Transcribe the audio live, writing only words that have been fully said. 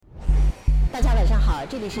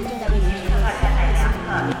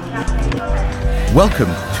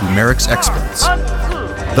Welcome to Merrick's Experts,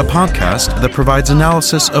 the podcast that provides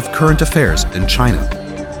analysis of current affairs in China.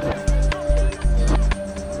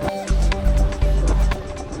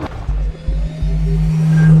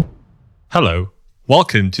 Hello,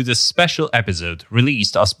 welcome to this special episode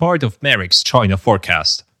released as part of Merrick's China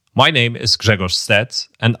Forecast. My name is Grzegorz Stec,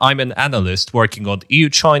 and I'm an analyst working on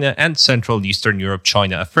EU-China and Central and Eastern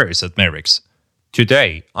Europe-China affairs at Merrick's.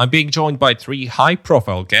 Today, I'm being joined by three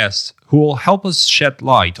high-profile guests who will help us shed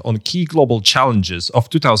light on key global challenges of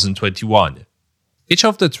 2021. Each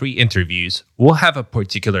of the three interviews will have a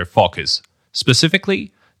particular focus,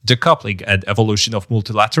 specifically decoupling and evolution of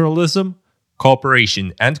multilateralism,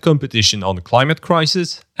 cooperation and competition on climate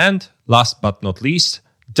crisis, and, last but not least,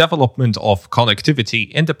 development of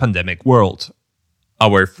connectivity in the pandemic world.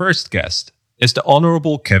 Our first guest is the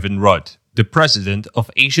Honorable Kevin Rudd, the president of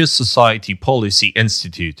Asia Society Policy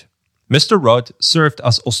Institute. Mr. Rudd served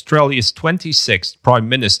as Australia's 26th Prime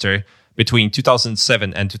Minister between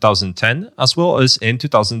 2007 and 2010, as well as in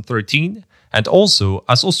 2013, and also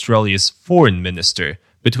as Australia's Foreign Minister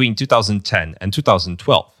between 2010 and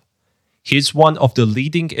 2012. He is one of the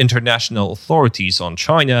leading international authorities on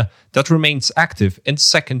China that remains active in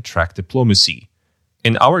second-track diplomacy.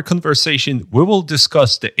 In our conversation, we will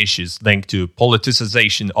discuss the issues linked to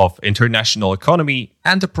politicization of international economy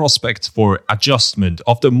and the prospects for adjustment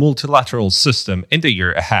of the multilateral system in the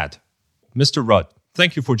year ahead. Mr. Rudd,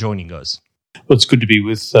 thank you for joining us. Well, it's good to be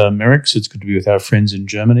with Merrick's. It's good to be with our friends in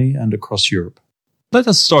Germany and across Europe. Let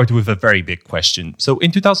us start with a very big question. So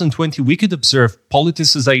in 2020, we could observe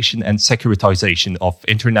politicization and securitization of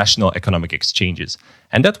international economic exchanges.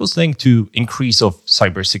 And that was linked to increase of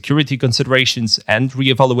cybersecurity considerations and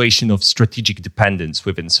reevaluation of strategic dependence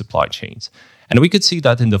within supply chains. And we could see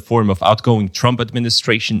that in the form of outgoing Trump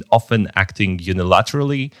administration often acting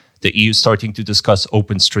unilaterally, the EU starting to discuss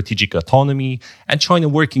open strategic autonomy, and China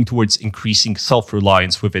working towards increasing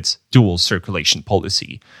self-reliance with its dual circulation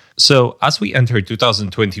policy. So, as we enter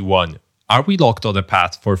 2021, are we locked on a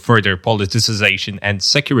path for further politicization and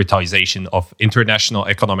securitization of international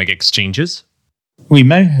economic exchanges? We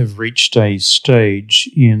may have reached a stage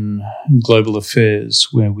in global affairs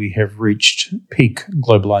where we have reached peak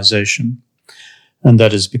globalization, and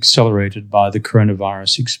that is accelerated by the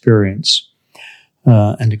coronavirus experience.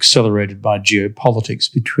 And accelerated by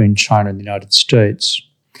geopolitics between China and the United States.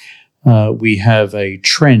 We have a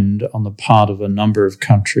trend on the part of a number of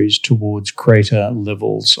countries towards greater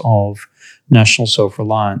levels of national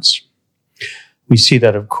self-reliance. We see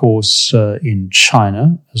that, of course, in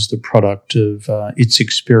China as the product of its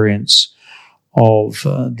experience of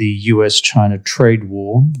the US-China trade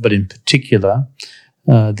war, but in particular,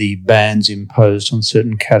 the bans imposed on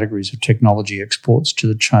certain categories of technology exports to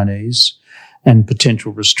the Chinese, and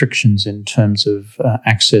potential restrictions in terms of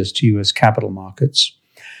access to US capital markets.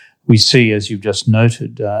 We see, as you've just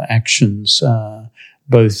noted, actions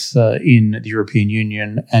both in the European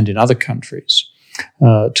Union and in other countries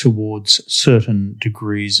towards certain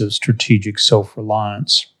degrees of strategic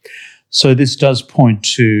self-reliance. So this does point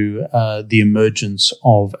to the emergence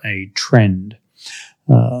of a trend.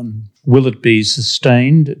 Will it be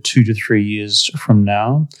sustained 2 to 3 years from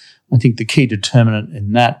now? I think the key determinant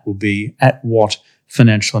in that will be at what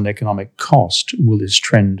financial and economic cost will this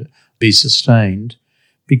trend be sustained,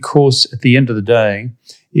 because at the end of the day,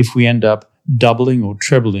 if we end up doubling or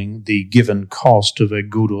trebling the given cost of a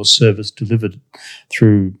good or service delivered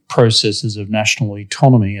through processes of national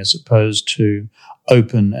autonomy as opposed to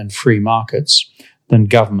open and free markets, then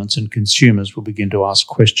governments and consumers will begin to ask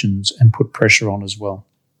questions and put pressure on as well.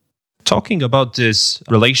 Talking about this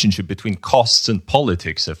relationship between costs and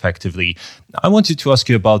politics, effectively, I wanted to ask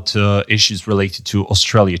you about issues related to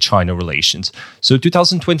Australia-China relations. So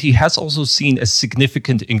 2020 has also seen a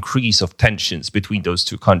significant increase of tensions between those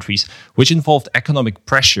two countries, which involved economic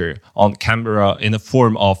pressure on Canberra in the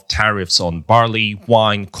form of tariffs on barley,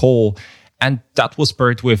 wine, coal, and that was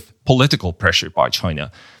paired with political pressure by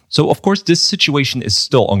China. So, of course, this situation is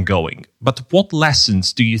still ongoing. But what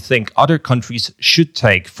lessons do you think other countries should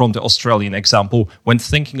take from the Australian example when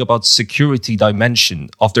thinking about security dimension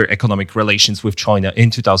of their economic relations with China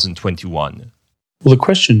in 2021? Well, the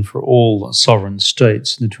question for all sovereign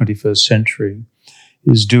states in the 21st century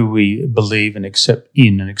is, do we believe and accept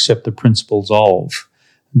the principles of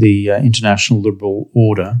the international liberal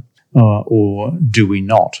order, or do we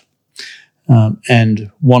not?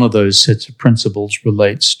 And one of those sets of principles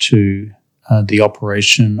relates to the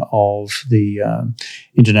operation of the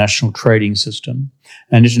international trading system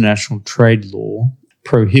and international trade law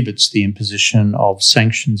prohibits the imposition of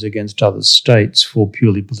sanctions against other states for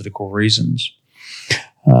purely political reasons.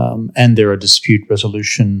 And there are dispute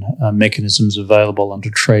resolution mechanisms available under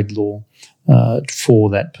trade law for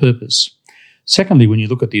that purpose. Secondly, when you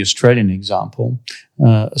look at the Australian example,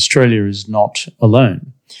 Australia is not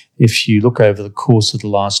alone. If you look over the course of the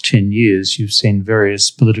last 10 years, you've seen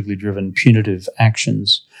various politically driven punitive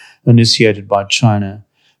actions initiated by China,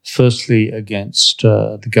 firstly against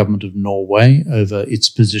the government of Norway over its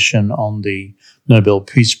position on the Nobel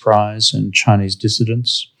Peace Prize and Chinese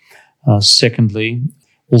dissidents. Secondly,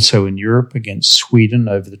 also in Europe against Sweden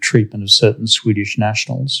over the treatment of certain Swedish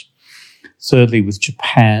nationals. Thirdly, with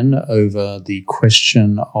Japan over the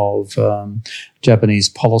question of Japanese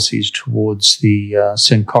policies towards the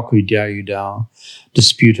Senkaku Diaoyudao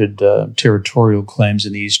disputed territorial claims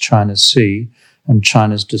in the East China Sea and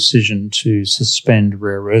China's decision to suspend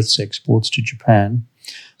rare earths exports to Japan.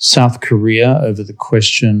 South Korea over the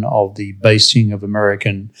question of the basing of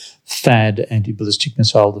American THAAD anti-ballistic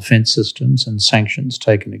missile defense systems and sanctions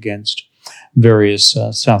taken against various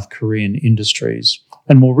South Korean industries.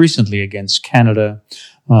 And more recently against Canada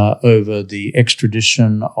over the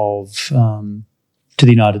extradition of to the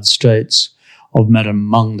United States of Madame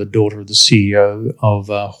Meng, the daughter of the CEO of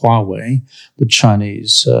Huawei, the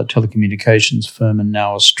Chinese telecommunications firm, and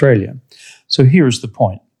now Australia. So here is the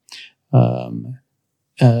point.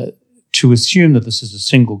 To assume that this is a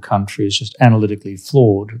single country is just analytically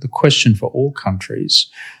flawed. The question for all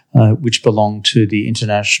countries which belong to the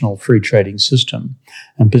international free trading system,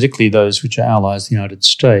 and particularly those which are allies of the United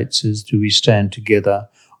States, is do we stand together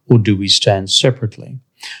or do we stand separately?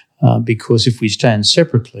 Because if we stand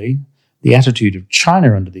separately, the attitude of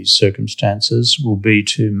China under these circumstances will be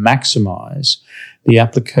to maximize the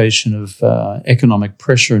application of economic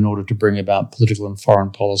pressure in order to bring about political and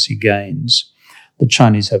foreign policy gains. The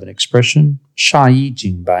Chinese have an expression, 杀一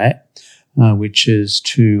儆百, which is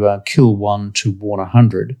to kill one to warn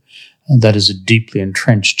 100. That is a deeply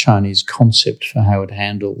entrenched Chinese concept for how it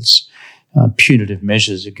handles punitive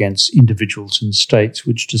measures against individuals and states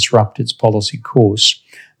which disrupt its policy course.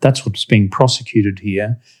 That's what's being prosecuted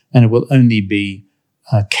here, and it will only be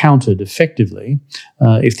countered effectively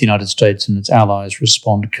if the United States and its allies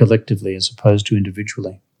respond collectively as opposed to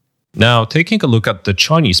individually. Now, taking a look at the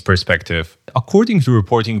Chinese perspective, according to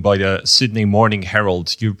reporting by the Sydney Morning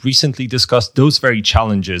Herald, you recently discussed those very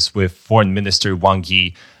challenges with Foreign Minister Wang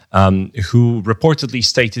Yi, who reportedly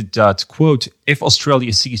stated that, quote, if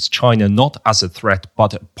Australia sees China not as a threat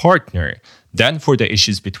but a partner, then for the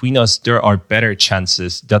issues between us, there are better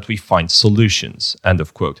chances that we find solutions, end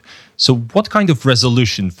of quote. So what kind of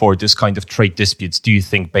resolution for this kind of trade disputes do you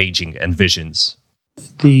think Beijing envisions?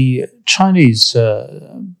 The Chinese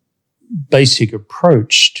basic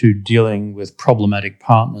approach to dealing with problematic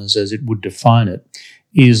partners, as it would define it,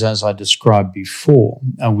 is, as I described before,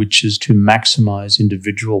 which is to maximize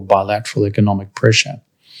individual bilateral economic pressure.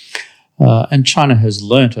 And China has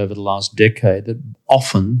learnt over the last decade that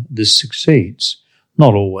often this succeeds.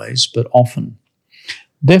 Not always, but often.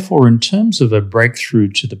 Therefore, in terms of a breakthrough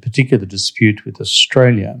to the particular dispute with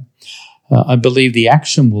Australia, I believe the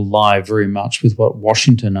action will lie very much with what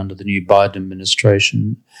Washington under the new Biden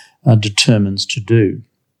administration determines to do.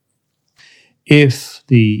 If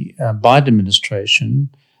the Biden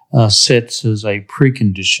administration sets as a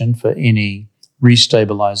precondition for any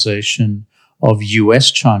restabilization of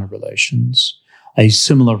US-China relations a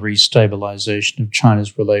similar restabilization of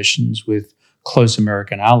China's relations with close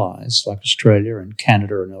American allies like Australia and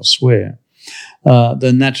Canada and elsewhere,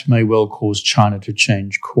 then that may well cause China to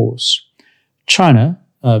change course. China,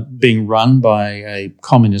 being run by a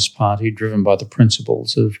communist party driven by the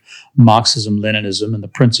principles of Marxism-Leninism and the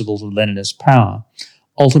principles of Leninist power,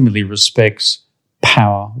 ultimately respects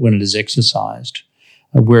power when it is exercised.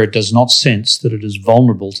 Where it does not sense that it is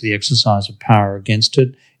vulnerable to the exercise of power against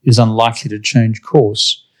it, is unlikely to change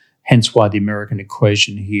course, hence why the American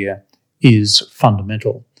equation here is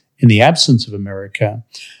fundamental. In the absence of America,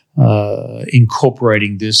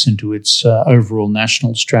 incorporating this into its overall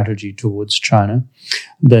national strategy towards China,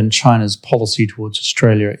 then China's policy towards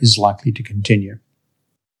Australia is likely to continue.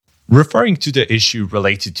 Referring to the issue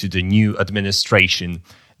related to the new administration,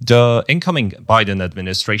 the incoming Biden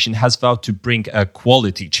administration has vowed to bring a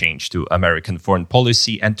quality change to American foreign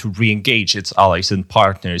policy and to re-engage its allies and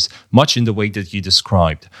partners, much in the way that you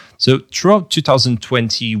described. So throughout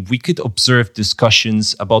 2020, we could observe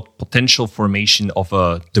discussions about potential formation of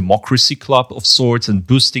a democracy club of sorts and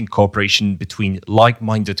boosting cooperation between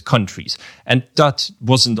like-minded countries. And that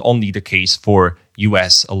wasn't only the case for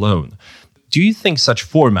US alone. Do you think such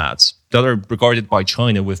formats that are regarded by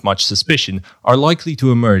China with much suspicion are likely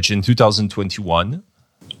to emerge in 2021?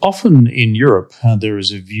 Often in Europe, there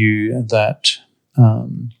is a view that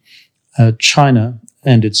China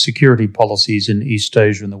and its security policies in East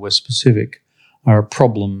Asia and the West Pacific are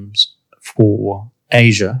problems for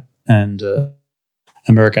Asia and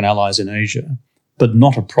American allies in Asia, but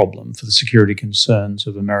not a problem for the security concerns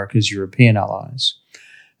of America's European allies.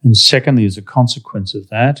 And secondly, as a consequence of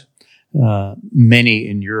that, many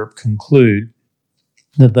in Europe conclude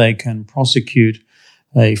that they can prosecute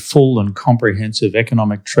a full and comprehensive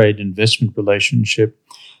economic trade investment relationship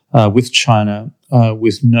with China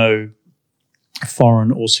with no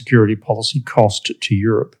foreign or security policy cost to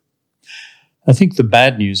Europe. I think the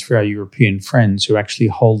bad news for our European friends who actually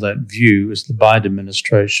hold that view is the Biden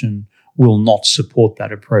administration will not support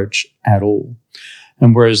that approach at all.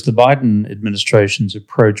 And whereas the Biden administration's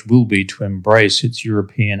approach will be to embrace its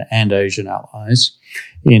European and Asian allies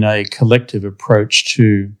in a collective approach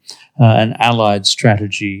to an allied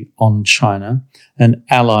strategy on China, an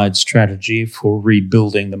allied strategy for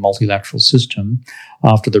rebuilding the multilateral system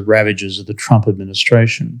after the ravages of the Trump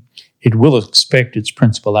administration, it will expect its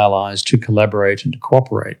principal allies to collaborate and to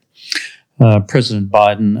cooperate. President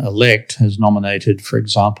Biden-elect has nominated, for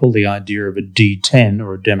example, the idea of a D10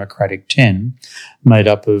 or a Democratic 10 made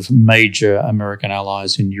up of major American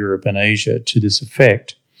allies in Europe and Asia to this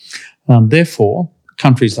effect. Therefore,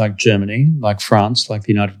 countries like Germany, like France, like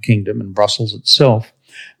the United Kingdom and Brussels itself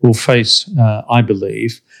will face, I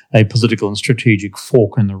believe, a political and strategic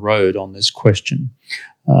fork in the road on this question.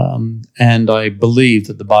 And I believe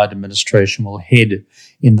that the Biden administration will head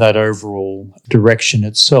in that overall direction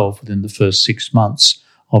itself within the first 6 months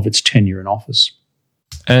of its tenure in office.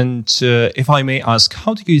 And if I may ask,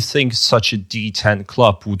 how do you think such a D10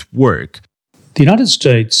 club would work? The United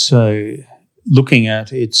States, looking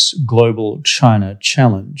at its global China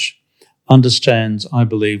challenge, understands, I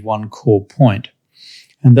believe, one core point,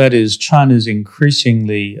 and that is China's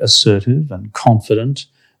increasingly assertive and confident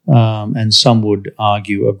and some would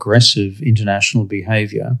argue aggressive international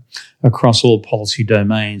behaviour across all policy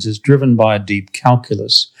domains is driven by a deep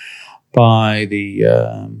calculus by the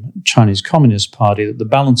Chinese Communist Party that the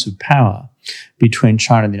balance of power between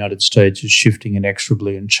China and the United States is shifting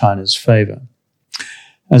inexorably in China's favour.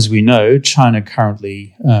 As we know, China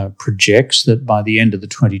currently projects that by the end of the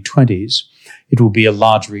 2020s, it will be a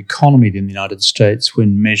larger economy than the United States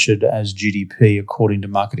when measured as GDP according to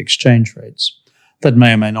market exchange rates. That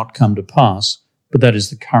may or may not come to pass, but that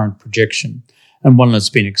is the current projection, and one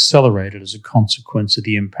that's been accelerated as a consequence of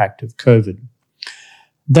the impact of COVID.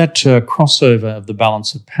 That crossover of the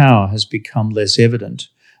balance of power has become less evident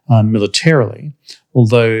militarily,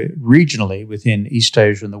 although regionally within East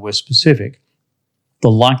Asia and the West Pacific, the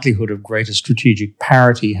likelihood of greater strategic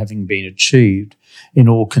parity having been achieved in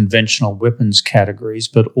all conventional weapons categories,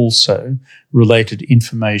 but also related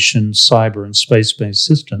information, cyber and space-based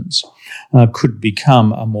systems, could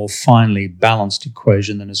become a more finely balanced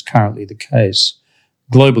equation than is currently the case.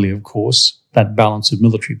 Globally, of course, that balance of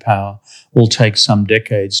military power will take some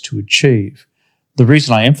decades to achieve. The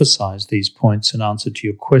reason I emphasize these points in answer to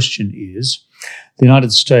your question is the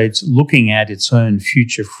United States, looking at its own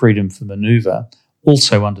future freedom for maneuver,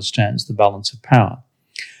 also understands the balance of power.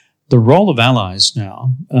 The role of allies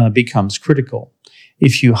now becomes critical.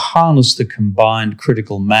 If you harness the combined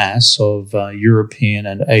critical mass of European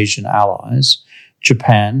and Asian allies,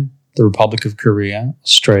 Japan, the Republic of Korea,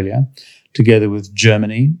 Australia, together with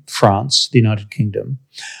Germany, France, the United Kingdom,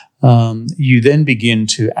 you then begin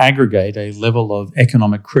to aggregate a level of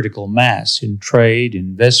economic critical mass in trade,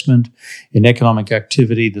 investment, in economic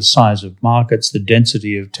activity, the size of markets, the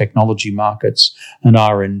density of technology markets and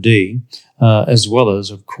R&D, as well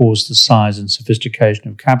as, of course, the size and sophistication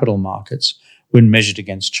of capital markets when measured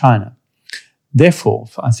against China. Therefore,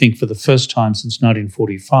 I think for the first time since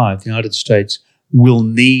 1945, the United States will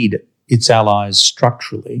need its allies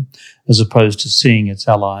structurally, as opposed to seeing its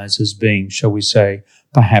allies as being, shall we say,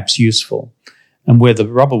 perhaps useful. And where the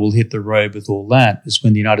rubber will hit the road with all that is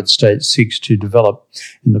when the United States seeks to develop,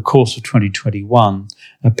 in the course of 2021,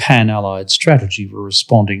 a pan-allied strategy for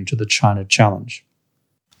responding to the China challenge.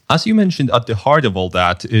 As you mentioned, at the heart of all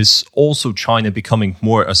that is also China becoming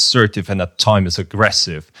more assertive and at times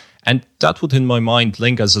aggressive. And that would, in my mind,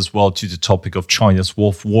 link us as well to the topic of China's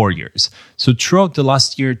wolf warriors. So throughout the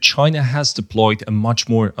last year, China has deployed a much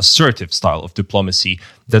more assertive style of diplomacy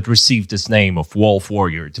that received this name of wolf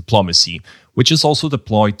warrior diplomacy, which is also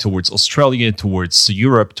deployed towards Australia, towards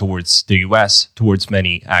Europe, towards the US, towards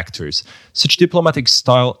many actors. Such diplomatic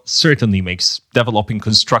style certainly makes developing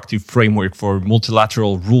constructive framework for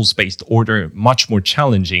multilateral rules-based order much more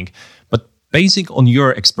challenging. But basing on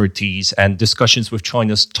your expertise and discussions with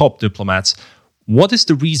China's top diplomats, What is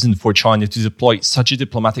the reason for China to deploy such a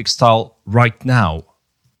diplomatic style right now?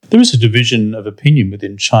 There is a division of opinion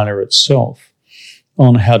within China itself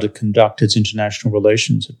on how to conduct its international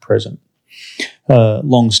relations at present.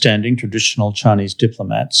 Long-standing traditional Chinese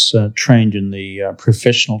diplomats trained in the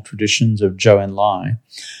professional traditions of Zhou Enlai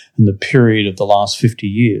in the period of the last 50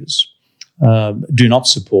 years do not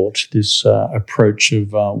support this approach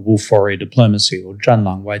of wolf warrior diplomacy or 战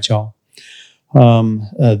狼外交.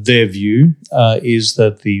 Their view is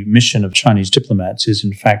that the mission of Chinese diplomats is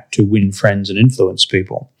in fact to win friends and influence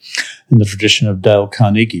people in the tradition of Dale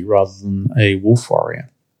Carnegie rather than a wolf warrior.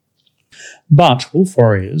 But wolf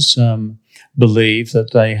warriors believe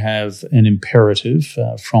that they have an imperative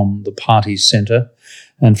from the party centre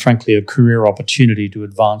and frankly a career opportunity to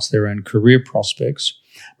advance their own career prospects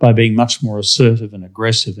by being much more assertive and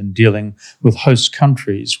aggressive in dealing with host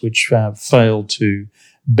countries which have failed to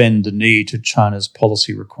bend the knee to China's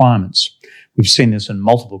policy requirements. We've seen this in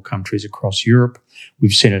multiple countries across Europe.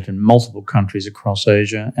 We've seen it in multiple countries across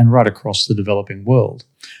Asia and right across the developing world,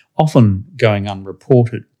 often going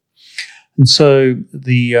unreported. And so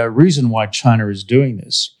the reason why China is doing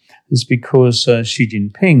this is because Xi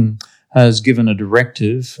Jinping has given a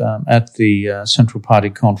directive at the Central Party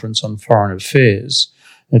Conference on Foreign Affairs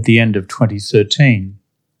at the end of 2013,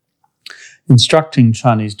 instructing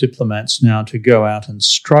Chinese diplomats now to go out and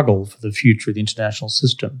struggle for the future of the international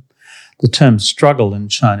system. The term struggle in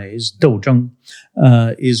Chinese, 斗争,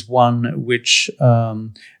 is one which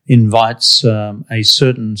invites a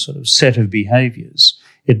certain sort of set of behaviours.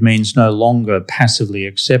 It means no longer passively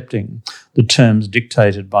accepting the terms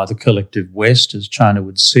dictated by the collective West, as China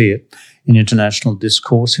would see it, in international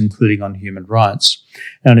discourse, including on human rights,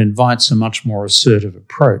 and invites a much more assertive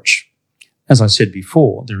approach. As I said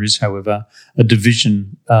before, there is, however, a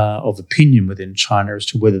division of opinion within China as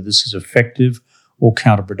to whether this is effective or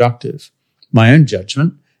counterproductive. My own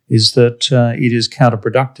judgment is that it is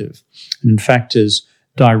counterproductive, and in fact has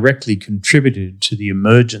directly contributed to the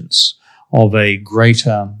emergence of a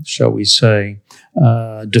greater, shall we say,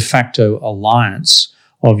 de facto alliance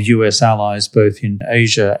of US allies both in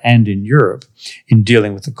Asia and in Europe in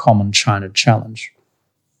dealing with the common China challenge.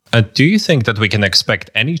 Do you think that we can expect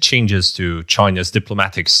any changes to China's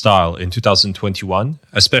diplomatic style in 2021,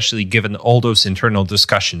 especially given all those internal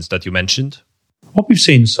discussions that you mentioned? What we've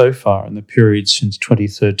seen so far in the period since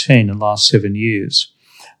 2013, the last 7 years,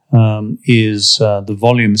 is the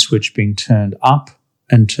volume switch being turned up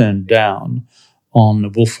and turned down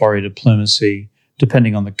on wolf warrior diplomacy,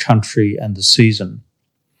 depending on the country and the season.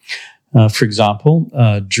 For example,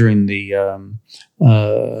 during the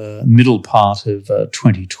middle part of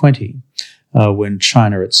 2020, when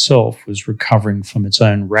China itself was recovering from its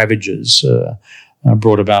own ravages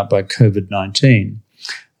brought about by COVID-19,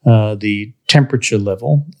 the temperature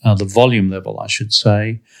level, the volume level, I should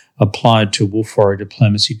say, applied to wolf warrior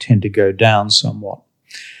diplomacy tend to go down somewhat.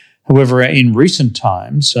 However, in recent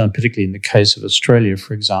times, particularly in the case of Australia,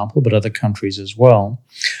 for example, but other countries as well,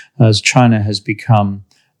 as China has come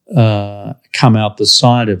out the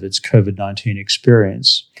side of its COVID-19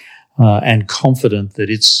 experience and confident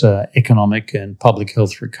that its economic and public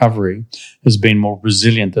health recovery has been more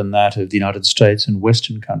resilient than that of the United States and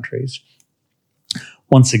Western countries.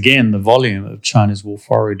 Once again, the volume of China's wolf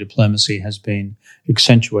warrior diplomacy has been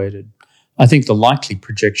accentuated. I think the likely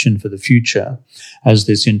projection for the future, as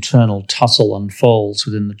this internal tussle unfolds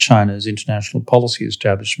within China's international policy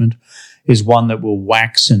establishment, is one that will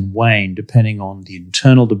wax and wane depending on the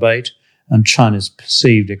internal debate and China's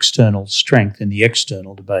perceived external strength in the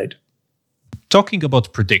external debate. Talking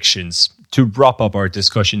about predictions, to wrap up our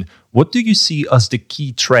discussion, what do you see as the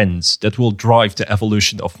key trends that will drive the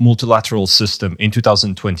evolution of multilateral system in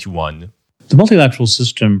 2021? The multilateral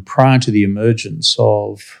system, prior to the emergence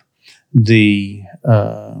of the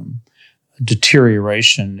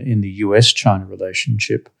deterioration in the US-China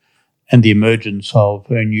relationship and the emergence of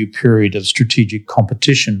a new period of strategic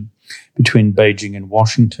competition between Beijing and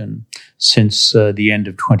Washington since the end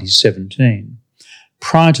of 2017.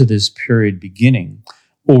 Prior to this period beginning,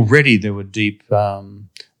 already there were deep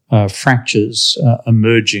fractures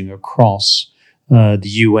emerging across the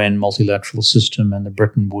UN multilateral system and the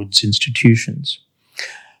Bretton Woods institutions.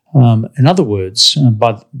 In other words,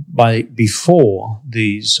 before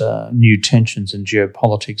these new tensions in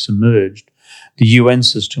geopolitics emerged, the UN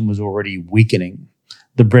system was already weakening.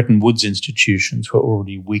 The Bretton Woods institutions were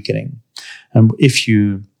already weakening. And if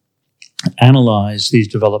you analyze these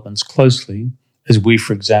developments closely, as we,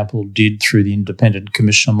 for example, did through the Independent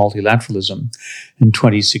Commission on Multilateralism in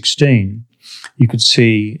 2016, you could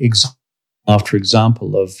see after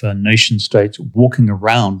example of nation states walking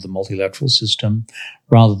around the multilateral system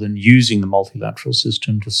rather than using the multilateral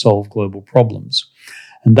system to solve global problems.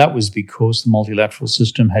 And that was because the multilateral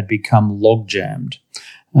system had become log-jammed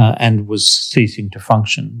and was ceasing to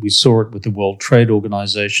function. We saw it with the World Trade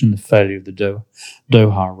Organization, the failure of the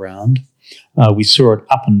Doha round. We saw it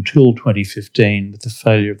up until 2015 with the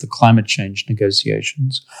failure of the climate change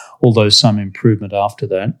negotiations, although some improvement after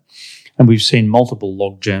that. And we've seen multiple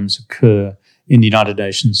logjams occur in the United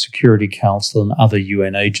Nations Security Council and other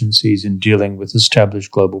UN agencies in dealing with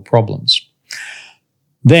established global problems.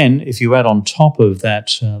 Then, if you add on top of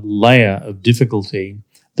that layer of difficulty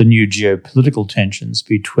the new geopolitical tensions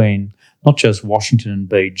between not just Washington and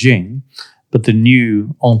Beijing, but the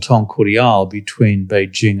new entente cordiale between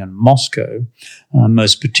Beijing and Moscow,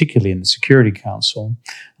 most particularly in the Security Council,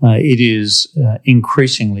 it is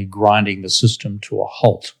increasingly grinding the system to a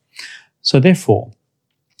halt. So therefore,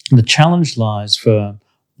 the challenge lies for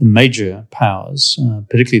the major powers,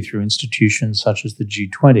 particularly through institutions such as the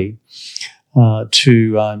G20,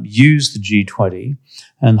 to use the G20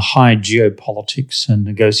 and high geopolitics and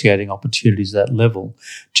negotiating opportunities at that level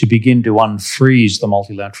to begin to unfreeze the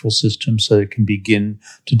multilateral system so it can begin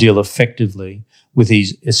to deal effectively with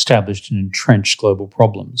these established and entrenched global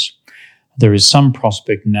problems. There is some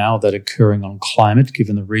prospect now that occurring on climate,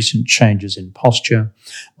 given the recent changes in posture,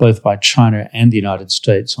 both by China and the United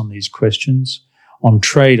States on these questions. On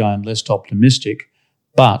trade, I am less optimistic,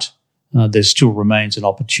 but there still remains an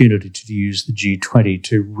opportunity to use the G20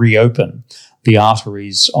 to reopen the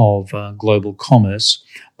arteries of global commerce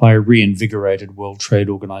by a reinvigorated World Trade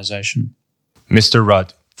Organization. Mr.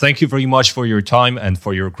 Rudd, thank you very much for your time and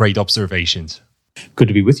for your great observations. Good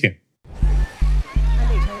to be with you.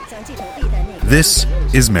 This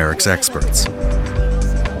is Merrick's Experts.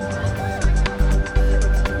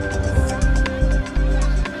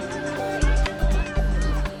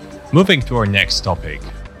 Moving to our next topic.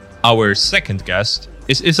 Our second guest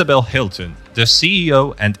is Isabel Hilton, the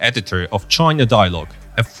CEO and editor of China Dialogue,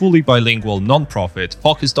 a fully bilingual nonprofit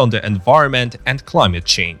focused on the environment and climate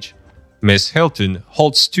change. Ms. Hilton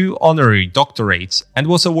holds 2 honorary doctorates and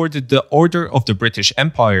was awarded the Order of the British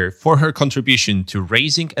Empire for her contribution to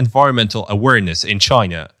raising environmental awareness in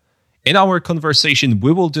China. In our conversation,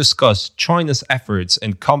 we will discuss China's efforts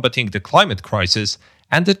in combating the climate crisis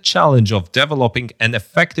and the challenge of developing an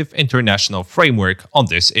effective international framework on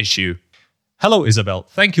this issue. Hello, Isabel.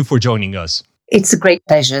 Thank you for joining us. It's a great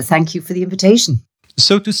pleasure. Thank you for the invitation.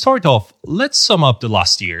 So to start off, let's sum up the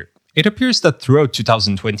last year. It appears that throughout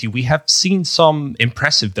 2020, we have seen some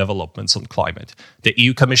impressive developments on climate. The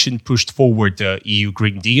EU Commission pushed forward the EU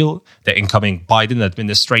Green Deal. The incoming Biden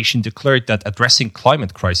administration declared that addressing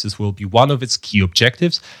climate crisis will be one of its key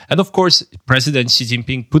objectives. And of course, President Xi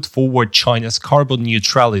Jinping put forward China's carbon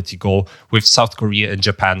neutrality goal, with South Korea and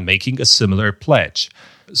Japan making a similar pledge.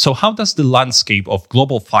 So how does the landscape of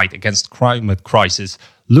global fight against climate crisis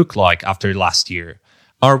look like after last year?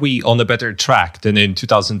 Are we on a better track than in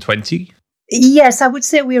 2020? Yes, I would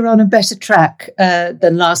say we're on a better track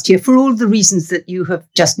than last year for all the reasons that you have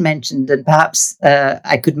just mentioned. And perhaps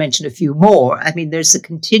I could mention a few more. I mean, there's a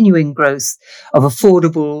continuing growth of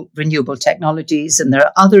affordable renewable technologies, and there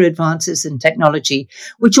are other advances in technology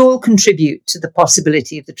which all contribute to the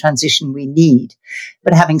possibility of the transition we need.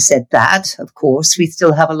 But having said that, of course, we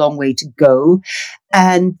still have a long way to go.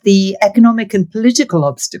 And the economic and political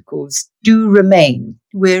obstacles do remain.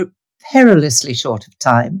 We're perilously short of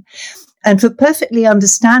time. And for perfectly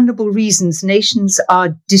understandable reasons, nations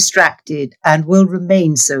are distracted and will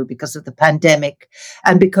remain so because of the pandemic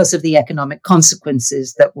and because of the economic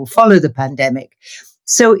consequences that will follow the pandemic.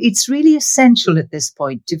 So it's really essential at this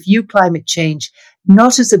point to view climate change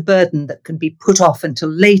not as a burden that can be put off until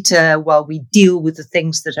later while we deal with the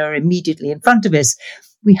things that are immediately in front of us.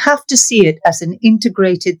 We have to see it as an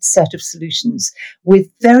integrated set of solutions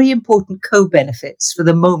with very important co-benefits for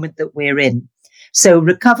the moment that we're in. So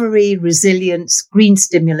recovery, resilience, green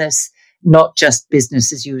stimulus, not just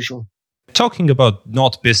business as usual. Talking about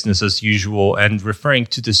not business as usual and referring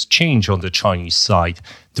to this change on the Chinese side,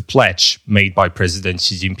 the pledge made by President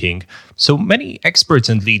Xi Jinping. So many experts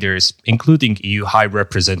and leaders, including EU High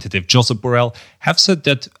Representative Josep Borrell, have said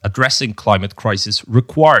that addressing climate crisis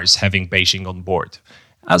requires having Beijing on board,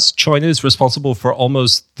 as China is responsible for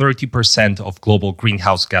almost 30% of global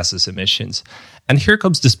greenhouse gases emissions. And here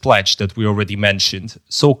comes this pledge that we already mentioned.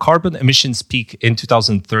 So carbon emissions peak in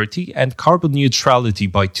 2030 and carbon neutrality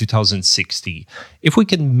by 2060. If we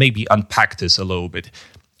can maybe unpack this a little bit.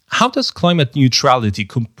 How does climate neutrality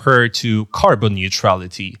compare to carbon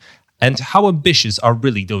neutrality? And how ambitious are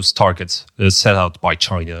really those targets set out by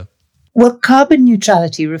China? Well, carbon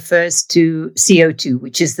neutrality refers to CO2,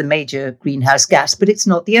 which is the major greenhouse gas, but it's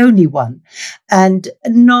not the only one. And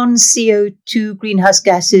non-CO2 greenhouse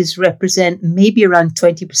gases represent maybe around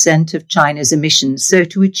 20% of China's emissions. So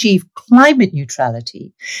to achieve climate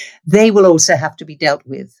neutrality, they will also have to be dealt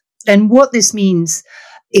with. And what this means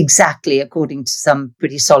exactly, according to some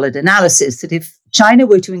pretty solid analysis, that if China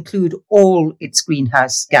were to include all its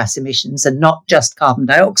greenhouse gas emissions and not just carbon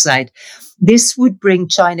dioxide, this would bring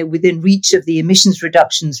China within reach of the emissions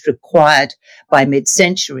reductions required by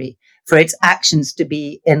mid-century for its actions to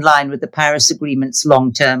be in line with the Paris Agreement's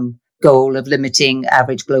long-term goal of limiting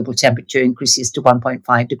average global temperature increases to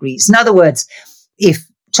 1.5 degrees. In other words, if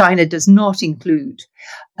China does not include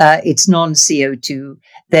its non-CO2,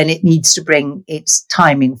 then it needs to bring its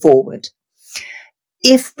timing forward.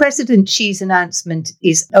 If President Xi's announcement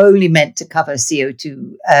is only meant to cover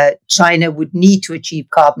CO2, China would need to achieve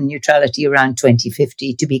carbon neutrality around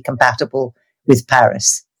 2050 to be compatible with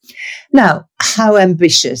Paris. Now, how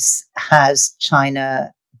ambitious has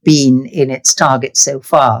China been in its targets so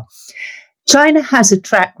far? China has a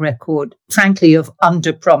track record, frankly, of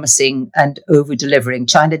under-promising and over-delivering.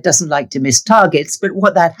 China doesn't like to miss targets, but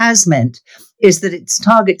what that has meant is that its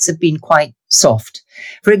targets have been quite soft.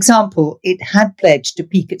 For example, it had pledged to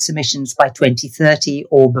peak its emissions by 2030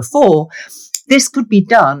 or before. This could be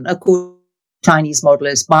done, according to Chinese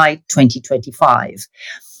modelers, by 2025.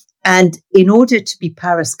 And in order to be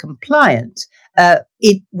Paris compliant,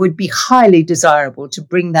 it would be highly desirable to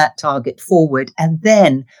bring that target forward and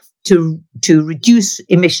then to reduce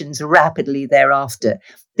emissions rapidly thereafter.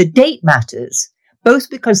 The date matters,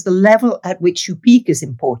 both because the level at which you peak is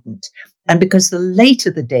important and because the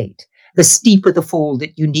later the date, the steeper the fall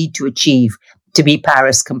that you need to achieve to be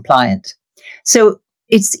Paris compliant. So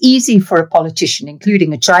it's easy for a politician,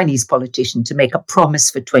 including a Chinese politician, to make a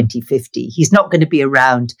promise for 2050. He's not going to be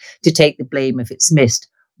around to take the blame if it's missed.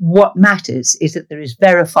 What matters is that there is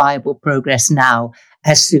verifiable progress now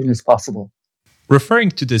as soon as possible.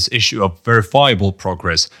 Referring to this issue of verifiable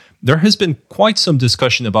progress, there has been quite some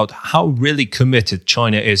discussion about how really committed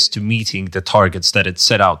China is to meeting the targets that it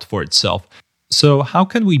set out for itself. So how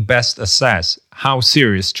can we best assess how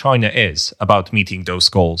serious China is about meeting those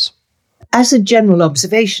goals? As a general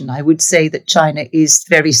observation, I would say that China is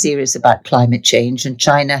very serious about climate change, and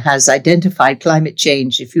China has identified climate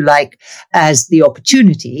change, if you like, as the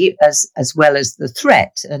opportunity as well as the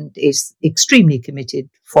threat, and is extremely committed,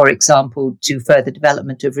 for example, to further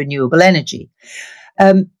development of renewable energy.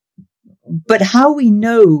 But how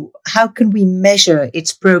can we measure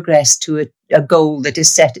its progress to a goal that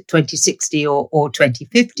is set at 2060 or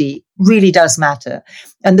 2050 really does matter.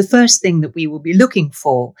 And the first thing that we will be looking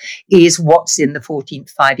for is what's in the 14th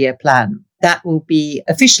five-year plan. That will be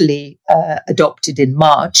officially adopted in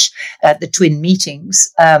March at the twin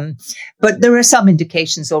meetings. But there are some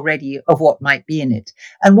indications already of what might be in it.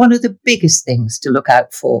 And one of the biggest things to look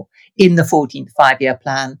out for in the 14th five-year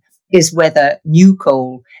plan is whether new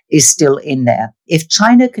coal is still in there. If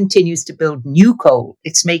China continues to build new coal,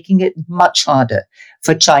 it's making it much harder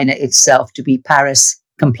for China itself to be Paris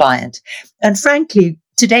compliant. And frankly,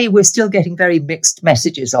 today we're still getting very mixed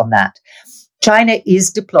messages on that. China is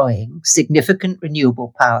deploying significant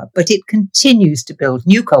renewable power, but it continues to build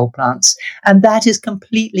new coal plants, and that is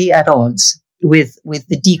completely at odds with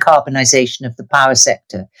the decarbonization of the power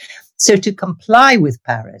sector. So to comply with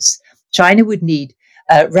Paris, China would need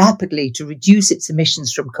rapidly to reduce its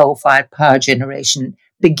emissions from coal-fired power generation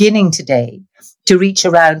beginning today to reach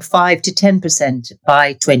around 5 to 10%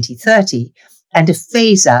 by 2030 and a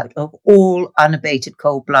phase out of all unabated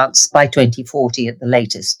coal plants by 2040 at the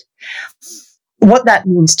latest. What that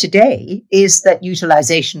means today is that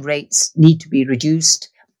utilization rates need to be reduced,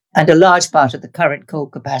 and a large part of the current coal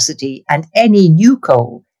capacity and any new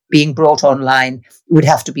coal being brought online would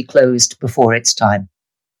have to be closed before its time.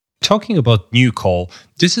 Talking about new coal,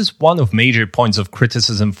 this is one of major points of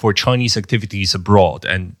criticism for Chinese activities abroad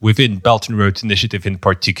and within Belt and Road Initiative in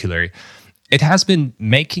particular. It has been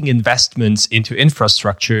making investments into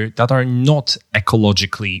infrastructure that are not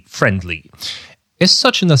ecologically friendly. Is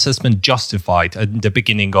such an assessment justified at the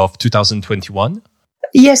beginning of 2021?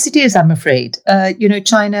 Yes, it is, I'm afraid.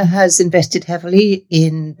 China has invested heavily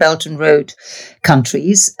in Belt and Road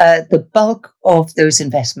countries. The bulk of those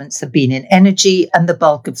investments have been in energy, and the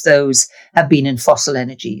bulk of those have been in fossil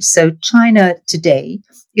energy. So China today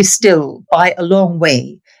is still, by a long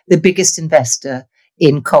way, the biggest investor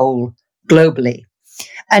in coal globally.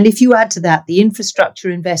 And if you add to that the infrastructure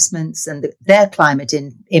investments and their climate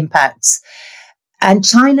impacts, and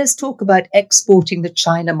China's talk about exporting the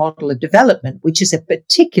China model of development, which is a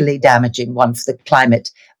particularly damaging one for the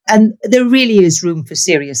climate, And there really is room for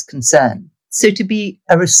serious concern. So to be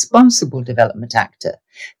a responsible development actor,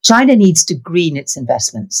 China needs to green its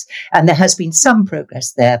investments. And there has been some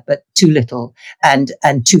progress there, but too little and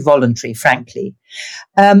too voluntary, frankly.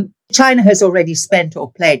 China has already spent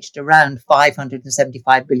or pledged around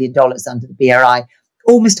 $575 billion under the BRI.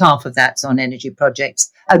 Almost half of that's on energy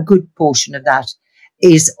projects. A good portion of that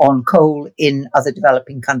is on coal in other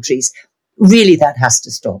developing countries. Really, that has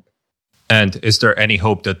to stop. And is there any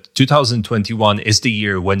hope that 2021 is the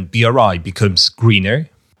year when BRI becomes greener?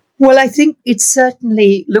 Well, I think it's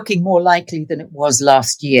certainly looking more likely than it was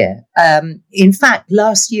last year. In fact,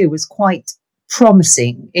 last year was quite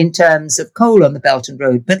promising in terms of coal on the Belt and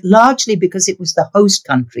Road, but largely because it was the host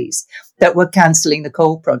countries that were cancelling the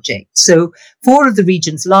coal project. So 4 of the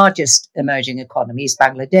region's largest emerging economies,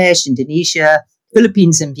 Bangladesh, Indonesia,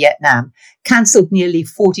 Philippines and Vietnam, cancelled nearly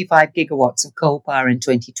 45 gigawatts of coal power in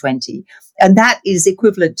 2020. And that is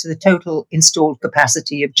equivalent to the total installed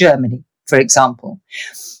capacity of Germany, for example.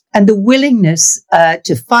 And the willingness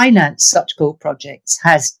to finance such coal projects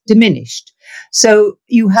has diminished. So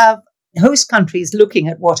you have host countries looking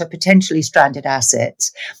at what are potentially stranded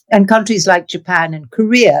assets, and countries like Japan and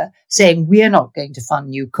Korea saying, we're not going to fund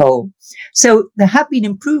new coal. So there have been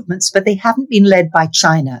improvements, but they haven't been led by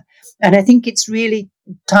China. And I think it's really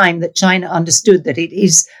time that China understood that it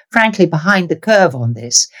is, frankly, behind the curve on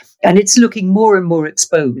this. And it's looking more and more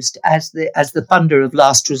exposed as the funder of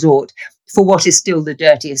last resort for what is still the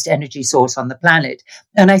dirtiest energy source on the planet.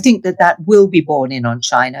 And I think that will be borne in on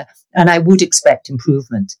China, and I would expect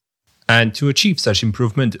improvement. And to achieve such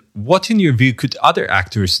improvement, what, in your view, could other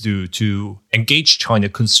actors do to engage China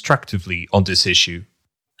constructively on this issue?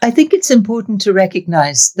 I think it's important to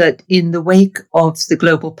recognize that in the wake of the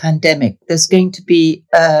global pandemic, there's going to be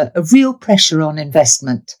a real pressure on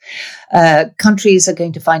investment. Countries are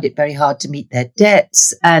going to find it very hard to meet their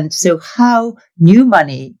debts. And so how new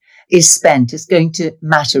money is spent is going to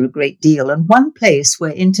matter a great deal. And one place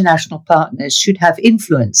where international partners should have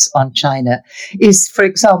influence on China is, for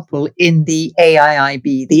example, in the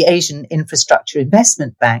AIIB, the Asian Infrastructure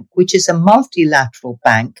Investment Bank, which is a multilateral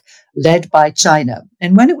bank led by China.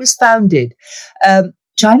 And when it was founded,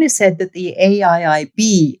 China said that the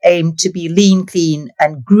AIIB aimed to be lean, clean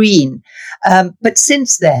and green. But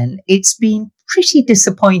since then, it's been pretty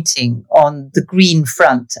disappointing on the green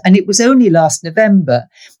front. And it was only last November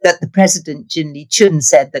that the president, Jin Liqun,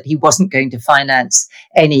 said that he wasn't going to finance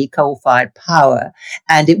any coal-fired power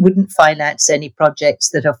and it wouldn't finance any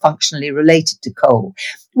projects that are functionally related to coal.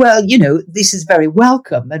 Well, this is very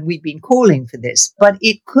welcome and we've been calling for this, but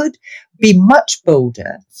it could be much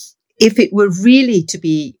bolder if it were really to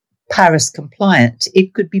be Paris compliant.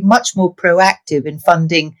 It could be much more proactive in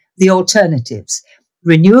funding the alternatives.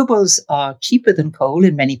 Renewables are cheaper than coal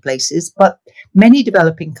in many places, but many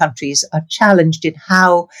developing countries are challenged in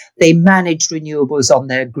how they manage renewables on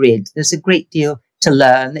their grid. There's a great deal to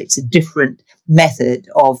learn. It's a different method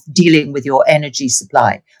of dealing with your energy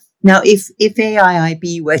supply. Now, if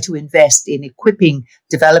AIIB were to invest in equipping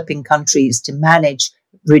developing countries to manage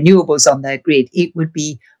renewables on their grid, it would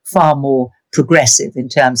be far more progressive in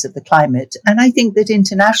terms of the climate. And I think that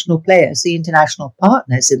international players, the international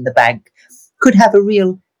partners in the bank, could have a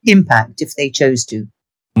real impact if they chose to.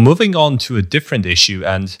 Moving on to a different issue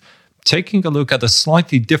and taking a look at a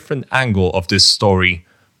slightly different angle of this story,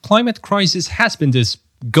 climate crisis has been this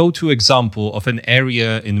go-to example of an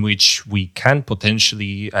area in which we can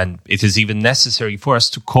potentially, and it is even necessary for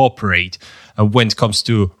us to cooperate when it comes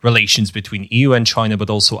to relations between EU and China,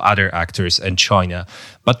 but also other actors and China.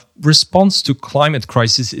 But response to climate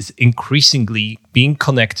crisis is increasingly being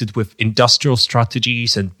connected with industrial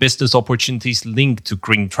strategies and business opportunities linked to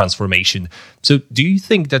green transformation. So do you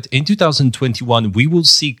think that in 2021, we will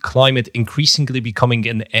see climate increasingly becoming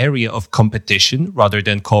an area of competition rather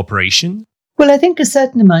than cooperation? Well, I think a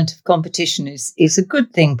certain amount of competition is a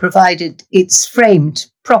good thing, provided it's framed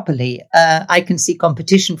properly. I can see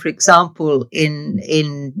competition, for example,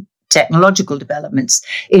 in technological developments,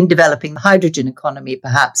 in developing the hydrogen economy,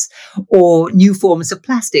 perhaps, or new forms of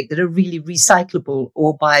plastic that are really recyclable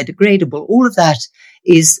or biodegradable. All of that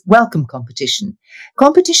is welcome competition.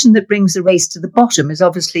 Competition that brings a race to the bottom is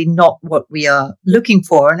obviously not what we are looking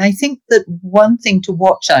for. And I think that one thing to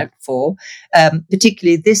watch out for,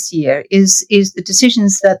 particularly this year, is the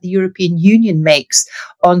decisions that the European Union makes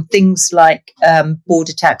on things like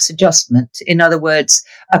border tax adjustment. In other words,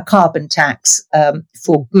 a carbon tax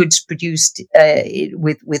for goods produced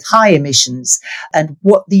with high emissions, and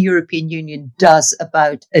what the European Union does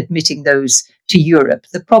about admitting those to Europe.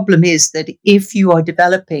 The problem is that if you are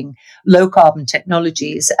developing low carbon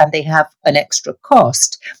technologies and they have an extra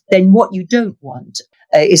cost, then what you don't want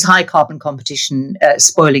is high carbon competition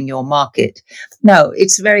spoiling your market? No,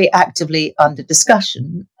 it's very actively under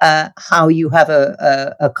discussion how you have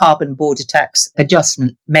a carbon border tax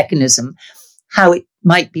adjustment mechanism, how it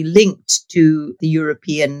might be linked to the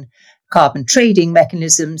European carbon trading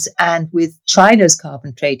mechanisms, and with China's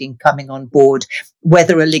carbon trading coming on board,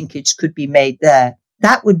 whether a linkage could be made there.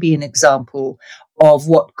 That would be an example of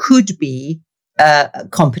what could be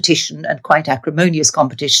competition, and quite acrimonious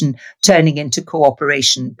competition, turning into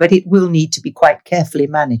cooperation. But it will need to be quite carefully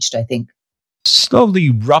managed, I think. Slowly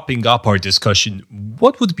wrapping up our discussion,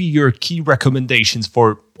 what would be your key recommendations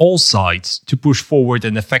for all sides to push forward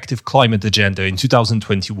an effective climate agenda in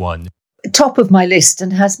 2021? Top of my list,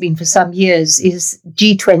 and has been for some years, is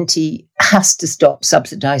G20 has to stop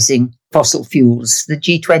subsidizing fossil fuels. The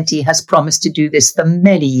G20 has promised to do this for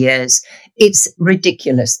many years. It's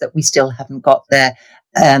ridiculous that we still haven't got there.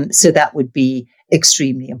 So that would be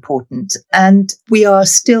extremely important. And we are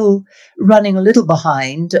still running a little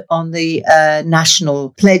behind on the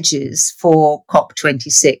national pledges for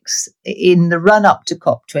COP26. In the run up to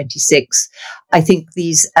COP26, I think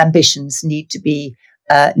these ambitions need to be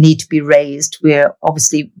raised. We're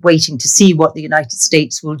obviously waiting to see what the United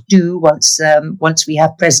States will do once we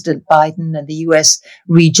have President Biden and the US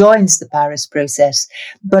rejoins the Paris process.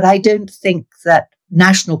 But I don't think that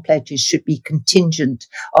national pledges should be contingent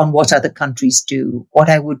on what other countries do. What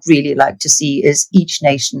I would really like to see is each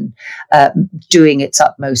nation doing its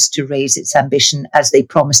utmost to raise its ambition, as they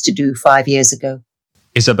promised to do 5 years ago.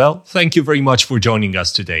 Isabel, thank you very much for joining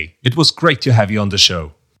us today. It was great to have you on the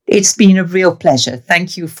show. It's been a real pleasure.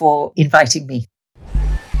 Thank you for inviting me.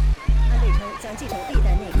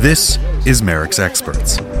 This is Merrick's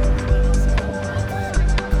Experts.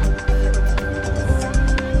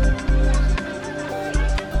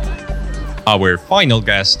 Our final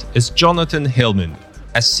guest is Jonathan Hillman,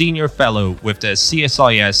 a senior fellow with the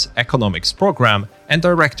CSIS Economics Program and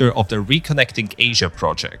director of the Reconnecting Asia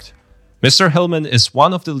project. Mr. Hillman is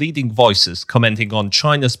one of the leading voices commenting on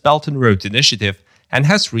China's Belt and Road Initiative and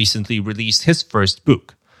has recently released his first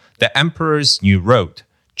book, The Emperor's New Road,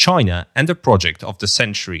 China and the Project of the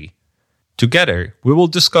Century. Together, we will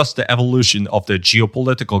discuss the evolution of the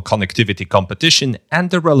geopolitical connectivity competition and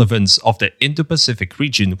the relevance of the Indo-Pacific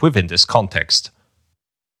region within this context.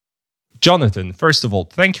 Jonathan, first of all,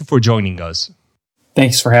 thank you for joining us.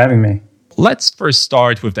 Thanks for having me. Let's first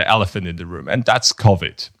start with the elephant in the room, and that's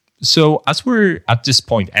COVID. So, as we're at this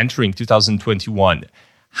point entering 2021,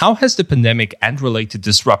 how has the pandemic and related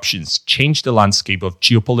disruptions changed the landscape of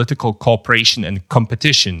geopolitical cooperation and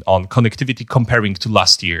competition on connectivity comparing to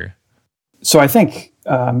last year? So I think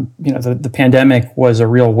the pandemic was a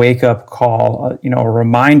real wake-up call, a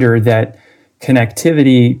reminder that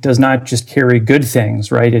connectivity does not just carry good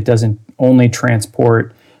things, right? It doesn't only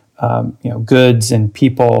transport goods and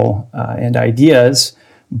people and ideas,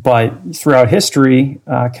 but throughout history,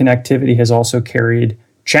 connectivity has also carried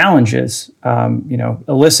challenges,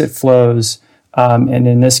 illicit flows, and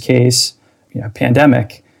in this case,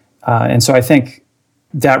 pandemic. And so I think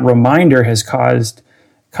that reminder has caused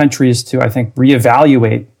countries to,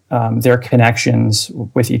 reevaluate their connections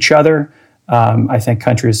with each other. I think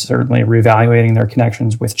countries certainly reevaluating their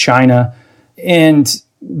connections with China. And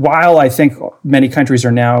while I think many countries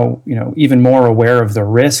are now, even more aware of the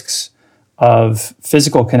risks of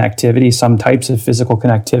physical connectivity, some types of physical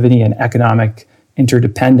connectivity and economic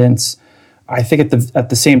interdependence, I think at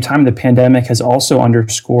the same time, the pandemic has also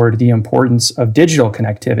underscored the importance of digital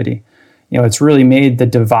connectivity. It's really made the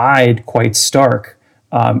divide quite stark,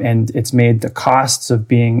 and it's made the costs of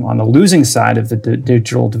being on the losing side of the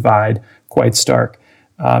digital divide quite stark.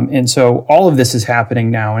 And so all of this is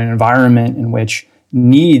happening now in an environment in which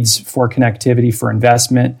needs for connectivity, for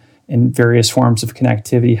investment in various forms of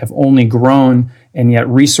connectivity have only grown, and yet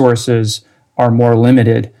resources are more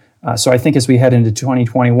limited. So I think as we head into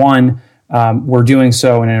 2021, we're doing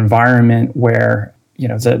so in an environment where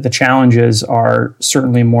the challenges are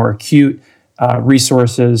certainly more acute,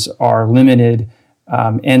 resources are limited,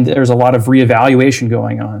 and there's a lot of reevaluation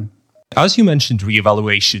going on. As you mentioned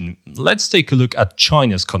reevaluation, let's take a look at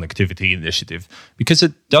China's connectivity initiative, because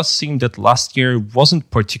it does seem that last year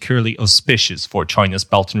wasn't particularly auspicious for China's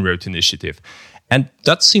Belt and Road Initiative. And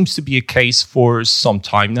that seems to be a case for some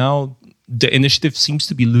time now. The initiative seems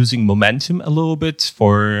to be losing momentum a little bit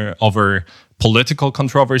over political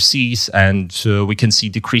controversies, and we can see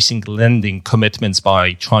decreasing lending commitments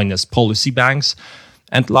by China's policy banks.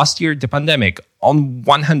 And last year, the pandemic, on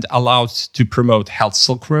one hand, allowed to promote Health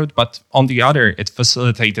Silk Road, but on the other, it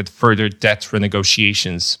facilitated further debt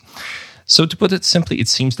renegotiations. So to put it simply, it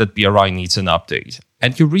seems that BRI needs an update.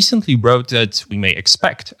 And you recently wrote that we may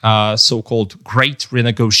expect a so-called great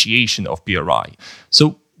renegotiation of BRI.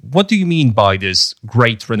 So what do you mean by this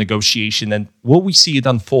great renegotiation, and will we see it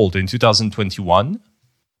unfold in 2021?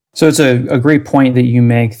 So it's a great point that you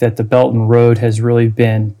make that the Belt and Road has really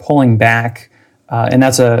been pulling back, and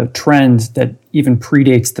that's a trend that even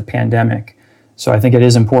predates the pandemic. So I think it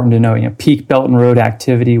is important to know, peak Belt and Road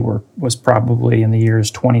activity was probably in the years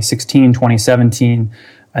 2016, 2017,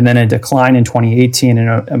 and then a decline in 2018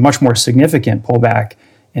 and a much more significant pullback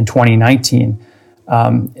in 2019.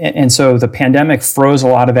 And so the pandemic froze a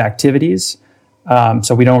lot of activities.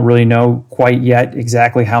 So we don't really know quite yet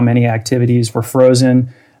exactly how many activities were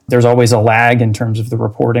frozen. There's always a lag in terms of the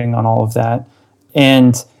reporting on all of that.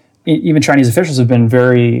 And even Chinese officials have been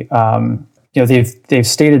very, they've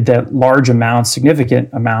stated that large amounts, significant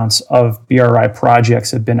amounts of BRI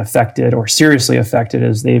projects have been affected or seriously affected,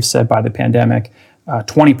 as they've said, by the pandemic,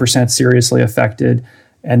 20% seriously affected,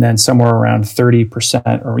 and then somewhere around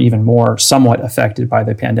 30% or even more somewhat affected by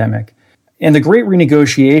the pandemic. And the great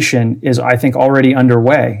renegotiation is, I think, already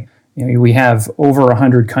underway. We have over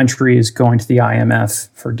 100 countries going to the IMF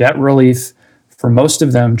for debt relief. For most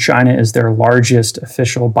of them, China is their largest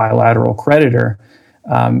official bilateral creditor,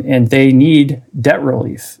 and they need debt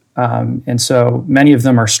relief. And so many of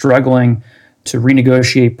them are struggling to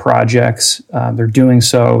renegotiate projects. They're doing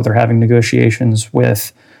so. They're having negotiations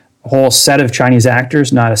with a whole set of Chinese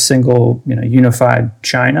actors, not a single, unified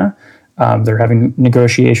China. They're having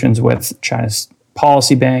negotiations with China's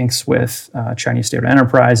policy banks, with Chinese state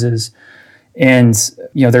enterprises. And,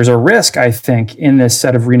 there's a risk, I think, in this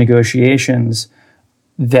set of renegotiations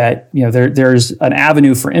that, there's an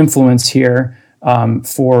avenue for influence here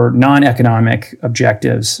for non-economic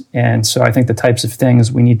objectives. And so I think the types of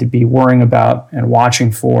things we need to be worrying about and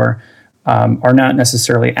watching for are not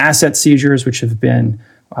necessarily asset seizures, which have been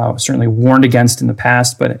certainly warned against in the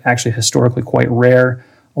past, but actually historically quite rare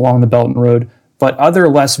along the Belt and Road, but other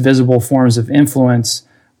less visible forms of influence,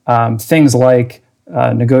 things like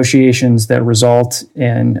negotiations that result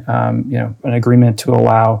in an agreement to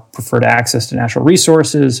allow preferred access to natural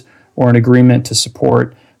resources or an agreement to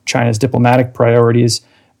support China's diplomatic priorities.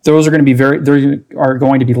 Those are going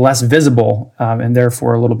to be less visible and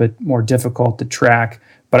therefore a little bit more difficult to track.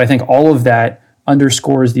 But I think all of that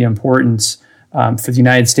underscores the importance for the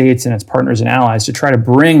United States and its partners and allies to try to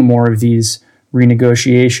bring more of these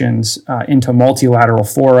renegotiations into multilateral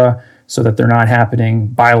fora so that they're not happening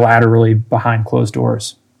bilaterally behind closed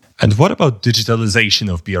doors. And what about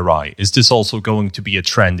digitalization of BRI? Is this also going to be a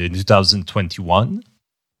trend in 2021?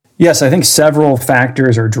 Yes, I think several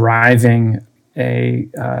factors are driving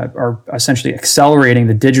are essentially accelerating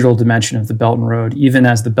the digital dimension of the Belt and Road, even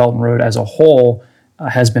as the Belt and Road as a whole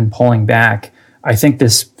has been pulling back. I think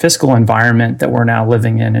this fiscal environment that we're now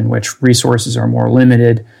living in which resources are more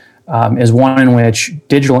limited, is one in which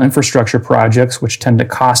digital infrastructure projects, which tend to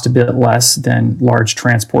cost a bit less than large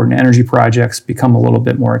transport and energy projects, become a little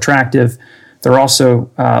bit more attractive. They're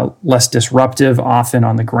also less disruptive, often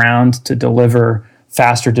on the ground to deliver,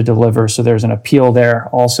 faster to deliver. So there's an appeal there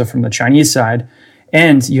also from the Chinese side.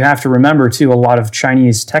 And you have to remember, too, a lot of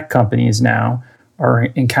Chinese tech companies now are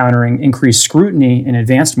encountering increased scrutiny in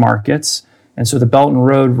advanced markets. And so the Belt and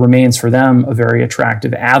Road remains for them a very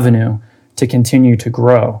attractive avenue to continue to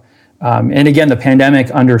grow. And again, the pandemic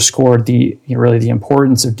underscored the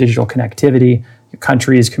importance of digital connectivity.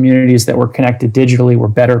 Countries, communities that were connected digitally were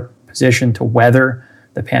better positioned to weather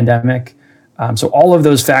the pandemic. So all of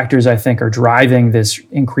those factors, I think, are driving this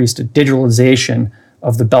increased digitalization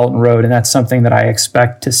of the Belt and Road, and that's something that I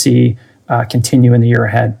expect to see continue in the year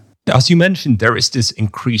ahead. As you mentioned, there is this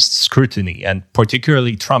increased scrutiny, and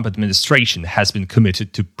particularly Trump administration has been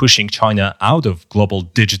committed to pushing China out of global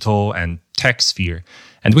digital and tech sphere.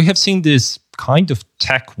 And we have seen this kind of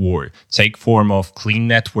tech war take form of Clean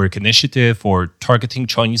Network Initiative or targeting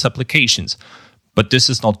Chinese applications. But this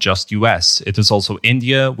is not just US. It is also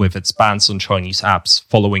India with its bans on Chinese apps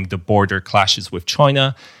following the border clashes with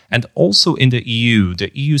China. And also in the EU.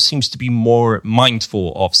 The EU seems to be more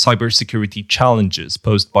mindful of cybersecurity challenges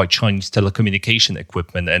posed by Chinese telecommunication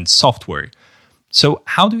equipment and software. So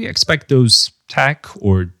how do we expect those tech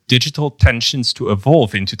or digital tensions to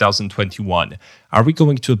evolve in 2021? Are we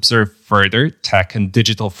going to observe further tech and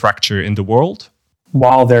digital fracture in the world?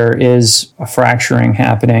 While there is a fracturing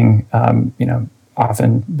happening,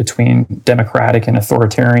 often between democratic and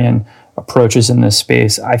authoritarian approaches in this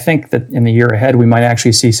space, I think that in the year ahead, we might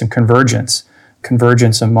actually see some convergence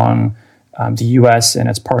among the U.S. and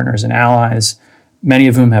its partners and allies, many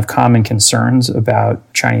of whom have common concerns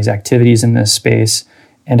about Chinese activities in this space.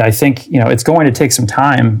 And I think, it's going to take some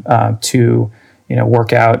time to,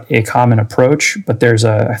 work out a common approach, but there's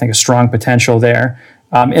I think a strong potential there.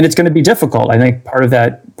 And it's going to be difficult. I think part of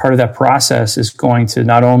that process is going to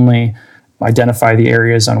not only identify the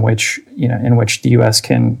areas in which the U.S.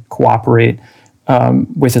 can cooperate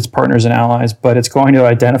with its partners and allies, but it's going to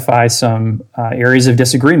identify some areas of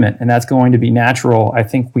disagreement, and that's going to be natural. I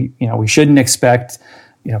think we shouldn't expect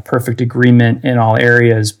perfect agreement in all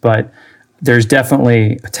areas, but there's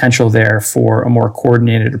definitely potential there for a more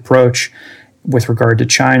coordinated approach with regard to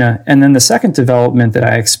China. And then the second development that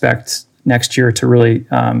I expect next year to really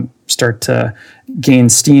start to gain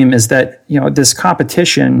steam is that this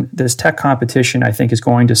tech competition, I think, is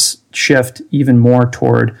going to shift even more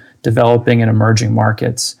toward developing and emerging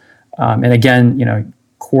markets. And again,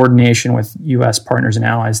 coordination with U.S. partners and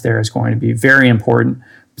allies there is going to be very important.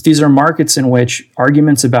 But these are markets in which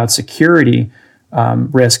arguments about security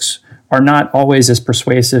risks are not always as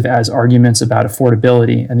persuasive as arguments about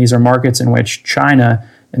affordability. And these are markets in which China,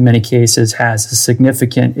 in many cases, has a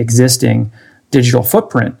significant existing digital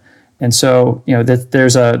footprint. And so,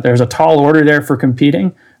 there's a tall order there for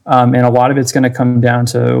competing, and a lot of it's going to come down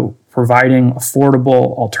to providing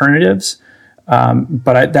affordable alternatives.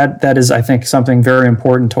 But that is, I think, something very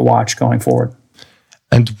important to watch going forward.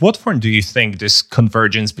 And what form do you think this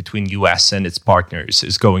convergence between U.S. and its partners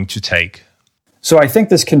is going to take? So I think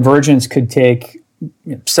this convergence could take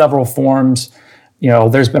several forms.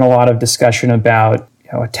 There's been a lot of discussion about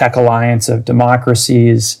a tech alliance of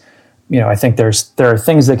democracies. I think there are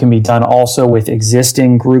things that can be done also with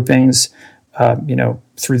existing groupings,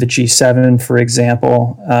 through the G7, for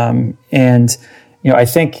example. And I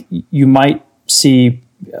think you might see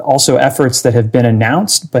also efforts that have been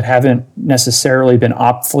announced but haven't necessarily been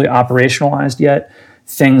fully operationalized yet.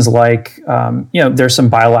 Things like, there's some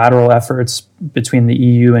bilateral efforts between the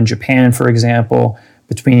EU and Japan, for example,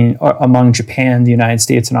 among Japan, the United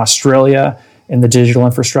States, and Australia in the digital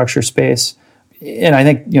infrastructure space. And I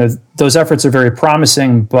think, those efforts are very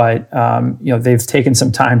promising, but, they've taken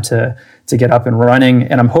some time to get up and running.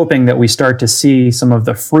 And I'm hoping that we start to see some of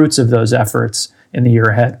the fruits of those efforts in the year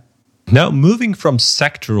ahead. Now, moving from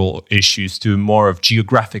sectoral issues to more of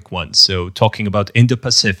geographic ones, so talking about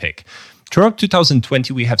Indo-Pacific. Throughout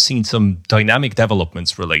 2020, we have seen some dynamic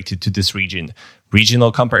developments related to this region.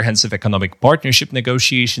 Regional Comprehensive Economic Partnership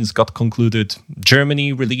negotiations got concluded.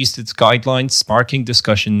 Germany released its guidelines, sparking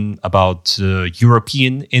discussion about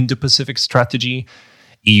European Indo-Pacific strategy.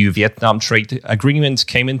 EU-Vietnam trade agreement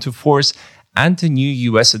came into force, and the new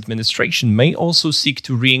US administration may also seek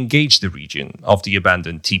to re-engage the region of the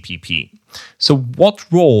abandoned TPP. So what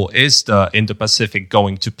role is the Indo-Pacific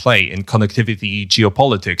going to play in connectivity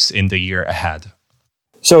geopolitics in the year ahead?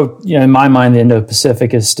 So, in my mind, the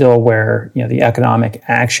Indo-Pacific is still where, the economic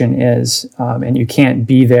action is, and you can't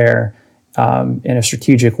be there in a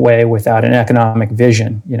strategic way without an economic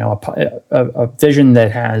vision, a vision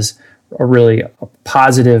that has a really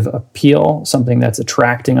positive appeal, something that's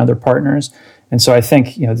attracting other partners. And so I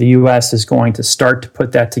think, the U.S. is going to start to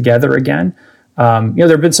put that together again. There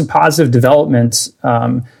have been some positive developments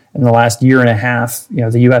in the last year and a half.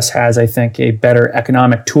 The U.S. has, I think, a better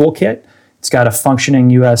economic toolkit. It's got a functioning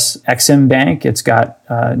U.S. Exim Bank. It's got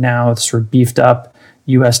now sort of beefed up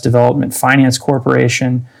U.S. Development Finance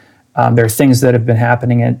Corporation. There are things that have been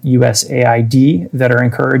happening at USAID that are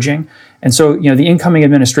encouraging. And so, the incoming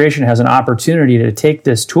administration has an opportunity to take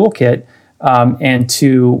this toolkit and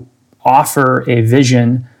to offer a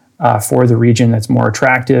vision for the region that's more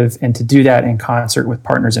attractive, and to do that in concert with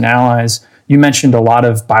partners and allies. You mentioned a lot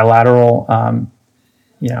of bilateral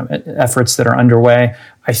efforts that are underway.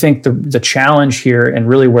 I think the challenge here, and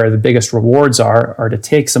really where the biggest rewards are to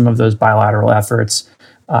take some of those bilateral efforts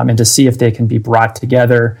and to see if they can be brought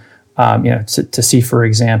together. To see, for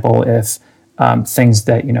example, if things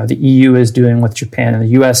that the EU is doing with Japan and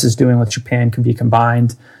the US is doing with Japan can be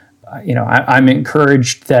combined. I'm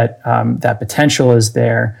encouraged that that potential is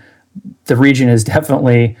there. The region is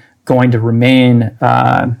definitely going to remain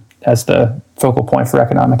as the focal point for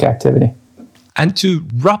economic activity. And to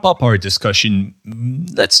wrap up our discussion,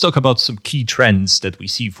 let's talk about some key trends that we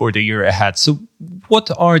see for the year ahead. So what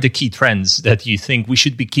are the key trends that you think we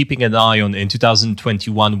should be keeping an eye on in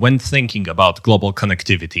 2021 when thinking about global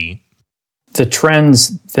connectivity? The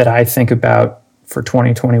trends that I think about for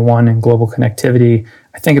 2021 in global connectivity,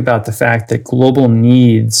 I think about the fact that global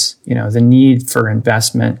needs, the need for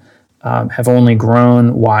investment, have only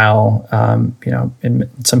grown while, in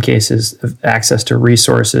some cases, access to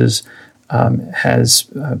resources has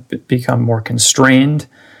become more constrained.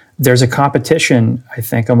 There's a competition, I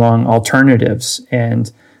think, among alternatives,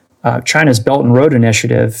 and China's Belt and Road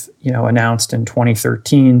Initiative, announced in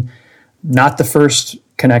 2013, not the first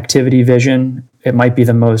connectivity vision. It might be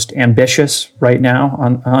the most ambitious right now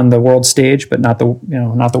on the world stage, but not the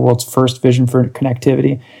world's first vision for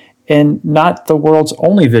connectivity, and not the world's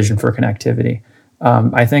only vision for connectivity.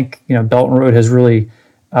 I think Belt and Road has really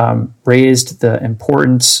raised the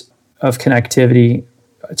importance of connectivity.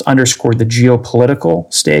 It's underscored the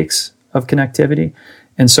geopolitical stakes of connectivity,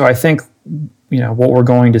 and so I think what we're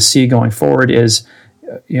going to see going forward is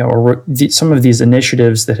some of these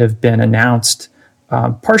initiatives that have been announced,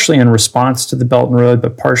 partially in response to the Belt and Road,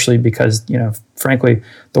 but partially because, frankly,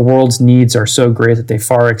 the world's needs are so great that they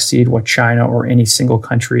far exceed what China or any single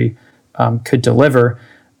country could deliver.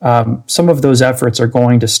 Some of those efforts are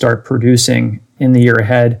going to start producing in the year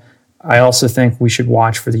ahead. I also think we should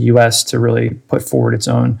watch for the U.S. to really put forward its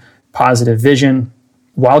own positive vision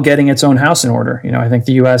while getting its own house in order. I think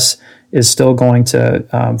the U.S. is still going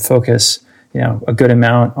to focus, a good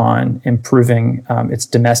amount on improving its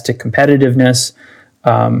domestic competitiveness,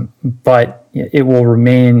 but it will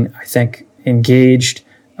remain, I think, engaged.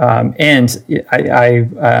 And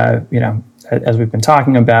as we've been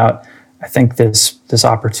talking about, I think this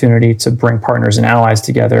opportunity to bring partners and allies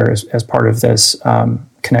together as part of this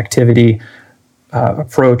connectivity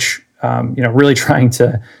approach, really trying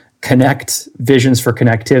to connect visions for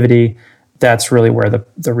connectivity, that's really where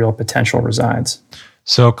the real potential resides.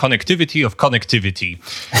 So connectivity of connectivity.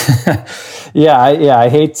 I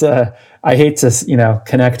hate to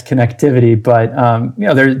connect connectivity, but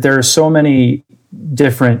there are so many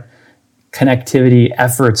different connectivity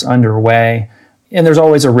efforts underway, and there's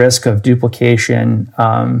always a risk of duplication.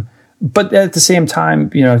 But at the same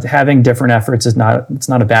time, having different efforts it's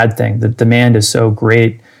not a bad thing. The demand is so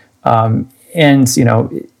great, and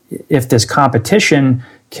if this competition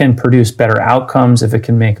can produce better outcomes, if it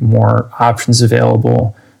can make more options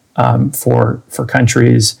available for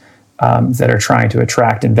countries that are trying to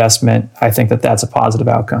attract investment, I think that's a positive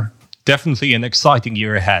outcome. Definitely an exciting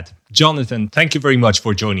year ahead. Jonathan, thank you very much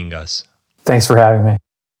for joining us. Thanks for having me.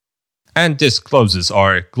 And this closes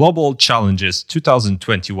our Global Challenges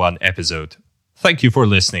 2021 episode. Thank you for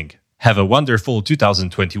listening. Have a wonderful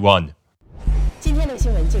 2021.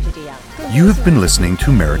 You have been listening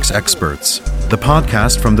to Merrick's Experts, the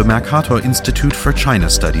podcast from the Mercator Institute for China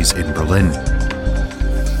Studies in Berlin.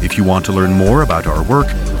 If you want to learn more about our work,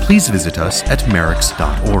 please visit us at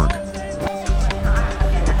merricks.org.